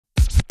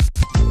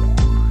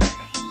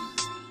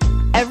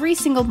every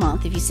single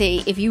month,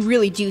 if you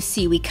really do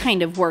see, we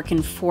kind of work in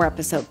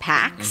 4-episode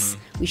packs.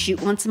 We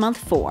shoot once a month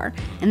 4,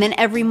 and then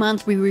every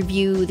month we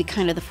review the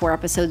 4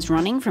 episodes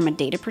running from a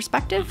data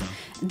perspective.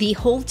 The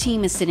whole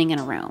team is sitting in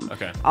a room,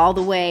 all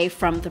the way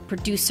from the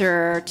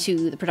producer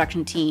to the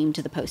production team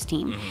to the post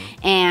team,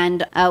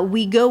 and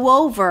we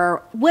go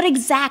over what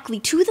exactly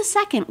to the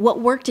second what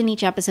worked in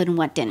each episode and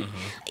what didn't.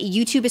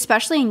 YouTube,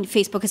 especially, and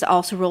Facebook has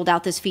also rolled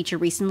out this feature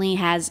recently,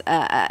 has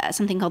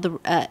something called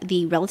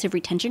the relative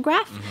retention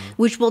graph,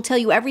 which will tell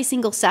you every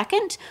single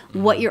second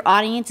what your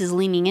audience is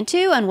leaning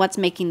into and what's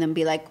making them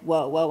be like,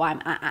 whoa,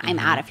 I'm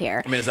out of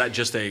here. I mean, is that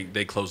just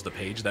they close the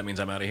page, that means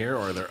I'm out of here,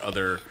 or are there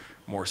other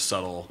more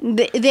subtle?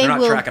 They're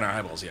not tracking our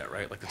eyeballs yet,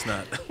 right? Like, it's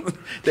not.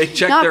 They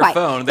check their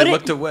phone, they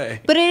looked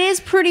away. But it is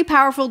pretty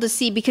powerful to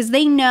see, because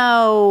they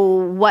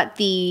know what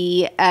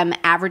the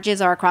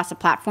averages are across the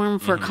platform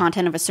for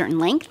content of a certain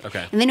length,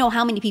 and they know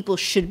how many people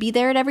should be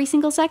there at every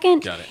single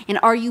second. Got it. And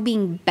are you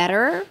being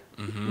better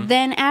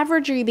than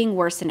average, or are you being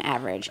worse than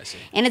average? I see.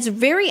 And it's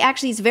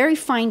very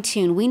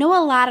fine-tuned. We know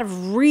a lot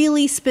of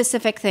really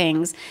specific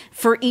things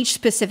for each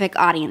specific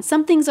audience.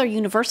 Some things are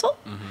universal.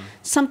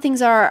 Some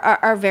things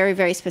are very,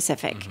 very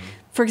specific.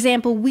 For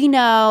example, we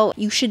know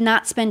you should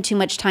not spend too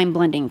much time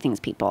blending things,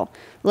 people.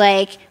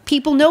 Like,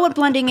 people know what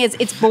blending is.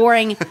 It's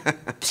boring.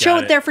 Show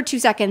it there for 2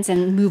 seconds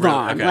and move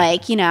on. Okay.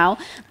 Like, you know.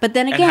 But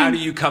then again... And how do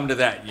you come to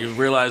that? You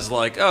realize,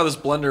 like, oh, this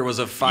blender was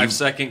a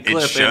 5-second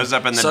clip. It shows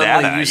up in the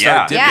data.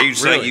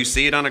 You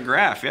see it on a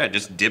graph. Yeah, it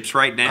just dips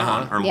right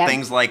down. Or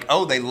things like,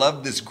 oh, they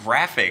love this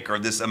graphic, or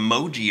this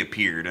emoji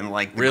appeared, and,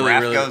 like, the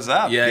graph goes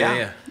up.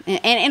 Yeah.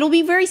 And it'll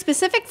be very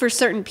specific for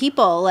certain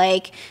people.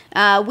 Like,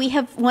 we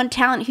have one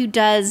talent who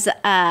does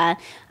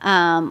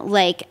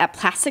like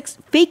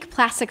fake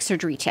plastic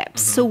surgery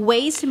tips. So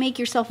ways to make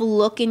yourself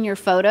look in your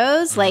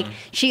photos. Like,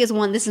 she has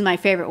one, this is my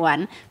favorite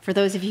one. For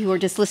those of you who are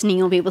just listening,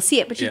 you'll be able to see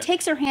it. But she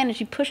takes her hand and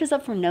she pushes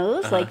up her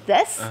nose like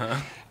this.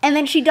 And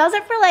then she does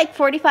it for like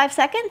 45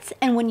 seconds,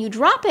 and when you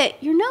drop it,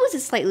 your nose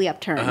is slightly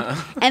upturned.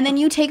 And then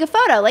you take a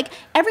photo. Like,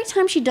 every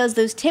time she does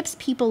those tips,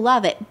 people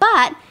love it.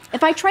 But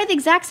if I try the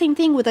exact same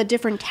thing with a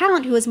different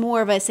talent who is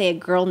more of a, say, a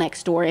girl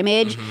next door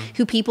image,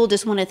 who people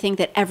just want to think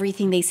that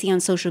everything they see on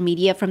social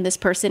media from this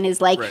person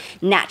is like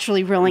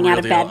naturally rolling out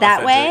of bed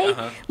that way.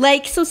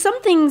 Like, so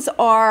some things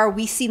are,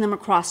 we see them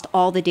across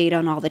all the data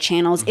on all the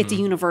channels. It's a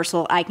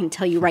universal, I can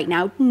tell you right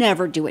now,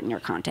 never do it in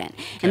your content.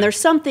 And there's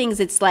some things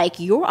it's like,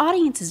 your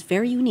audience is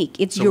very unique.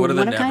 It's your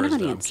one-of-a-kind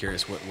audience. I'm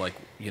curious what, like,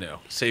 you know,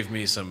 save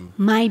me some.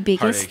 My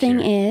biggest thing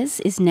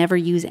is never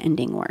use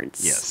ending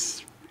words.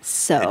 Yes.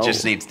 So it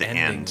just needs to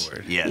end.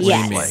 Yes.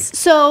 Yes.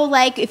 So,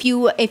 like, if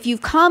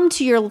you've come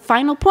to your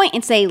final point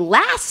and say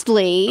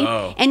lastly,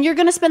 and you're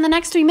going to spend the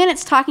next 3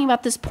 minutes talking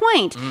about this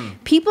point,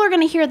 people are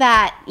going to hear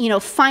that, you know,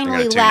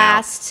 finally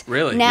last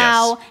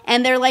now,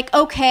 and they're like,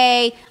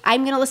 okay,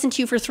 I'm going to listen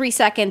to you for 3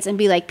 seconds and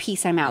be like,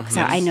 peace, I'm out, because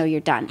I know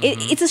you're done.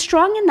 It's a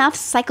strong enough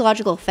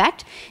psychological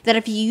effect that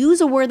if you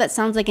use a word that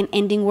sounds like an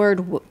ending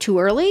word too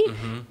early,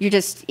 you're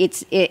just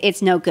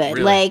it's no good.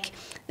 Like,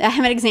 I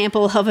have an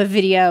example of a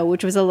video,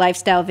 which was a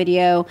lifestyle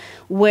video,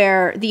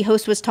 where the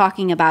host was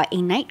talking about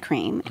a night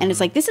cream. And it's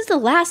like, this is the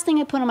last thing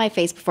I put on my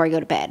face before I go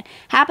to bed.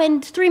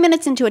 Happened 3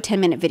 minutes into a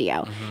 10-minute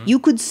video. You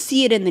could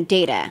see it in the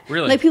data.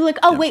 Like, people are like,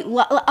 oh, wait,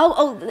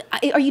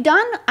 are you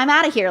done? I'm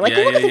out of here. Like,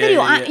 look at the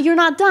video. You're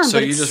not done, so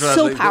but it's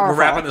so powerful.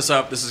 We're wrapping this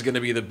up. This is going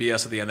to be the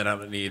BS at the end that I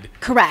don't need.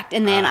 Correct.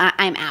 And then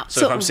I'm out.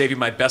 So if I'm saving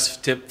my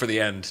best tip for the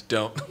end,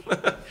 don't...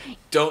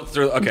 Don't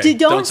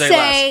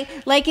say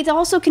like, it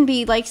also can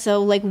be like,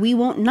 so like, we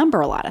won't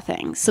number a lot of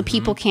things, so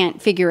people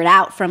can't figure it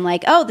out from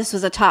like, oh, this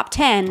was a top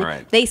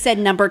 10, they said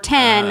number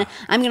 10,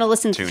 I'm gonna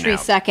listen to 3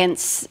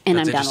 seconds and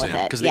I'm done with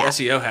it. Because the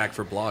SEO hack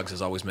for blogs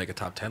is always make a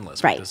top 10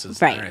 list. This is,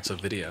 all right, so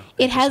video.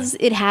 It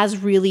has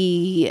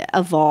really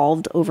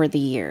evolved over the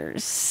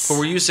years. But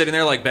were you sitting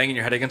there like banging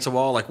your head against a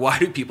wall, like, why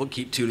do people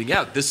keep tuning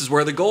out? This is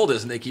where the gold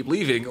is, and they keep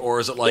leaving? Or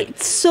is it like,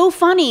 it's so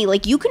funny,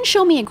 like, you can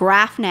show me a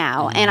graph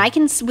now, and I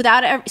can,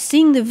 without ever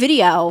seeing the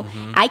video,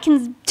 I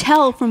can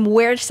tell from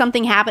where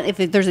something happened.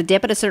 If there's a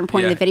dip at a certain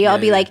point in the video, I'll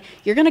be like,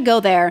 you're going to go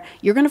there,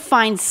 you're going to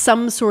find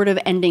some sort of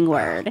ending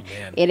word.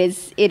 It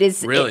is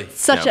really it's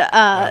such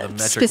a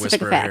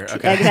specific effect.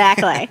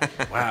 Exactly.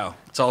 Wow.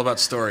 It's all about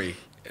story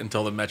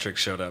until the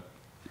metrics showed up.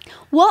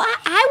 Well,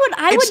 I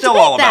would it's still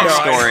all about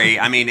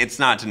story. I mean, it's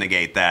not to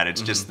negate that.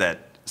 It's just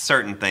that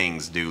certain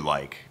things do,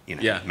 like, you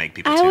know, make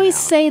people tune out. I always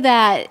say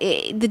that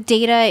the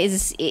data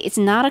it's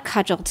not a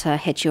cudgel to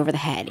hit you over the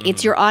head.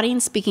 It's your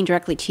audience speaking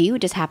directly to you. It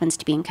just happens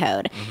to be in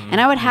code. And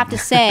I would have to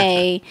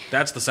say...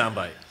 That's the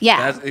soundbite.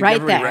 Yeah,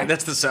 right there. Right,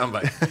 that's the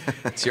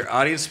soundbite. It's your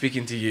audience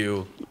speaking to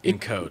you in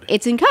code.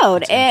 It's in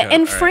code.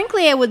 And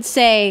frankly, I would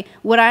say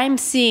what I'm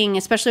seeing,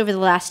 especially over the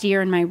last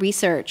year in my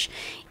research,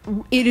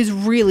 it is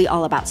really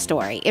all about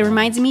story. It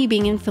reminds me of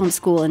being in film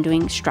school and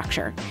doing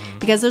structure,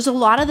 because there's a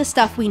lot of the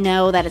stuff we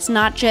know that it's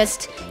not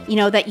just, you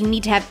know, that you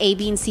need to have A,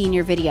 B, and C in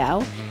your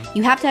video.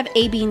 You have to have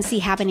A, B, and C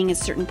happening at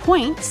certain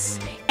points,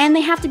 and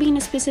they have to be in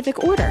a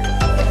specific order.